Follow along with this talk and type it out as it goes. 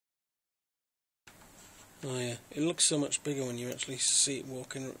Oh yeah, it looks so much bigger when you actually see it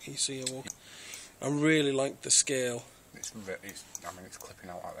walking. You see her walking. I really like the scale. It's clipping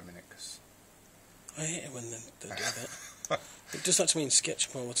out at the minute because I hate it when they do that. It does that to me in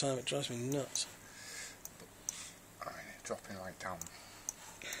SketchUp all the time. It drives me nuts. But, dropping right down.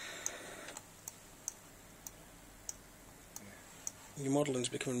 Yeah. Your modelling's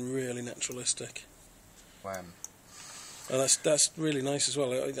becoming really naturalistic. When? Oh, that's really nice as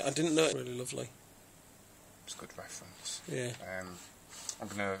well. I didn't know it. Really lovely. It's a good reference. Yeah. I'm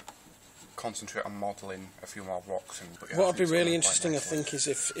gonna concentrate on modelling a few more rocks. But yeah, what would be really interesting, I think, is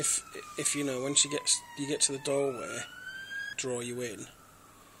if you know, once you get to the doorway, draw you in.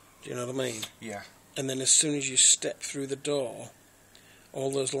 Do you know what I mean? Yeah. And then as soon as you step through the door,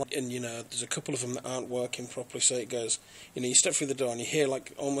 all those and you know, there's a couple of them that aren't working properly. So it goes, you know, you step through the door and you hear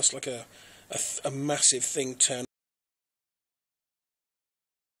like almost like a massive thing turn.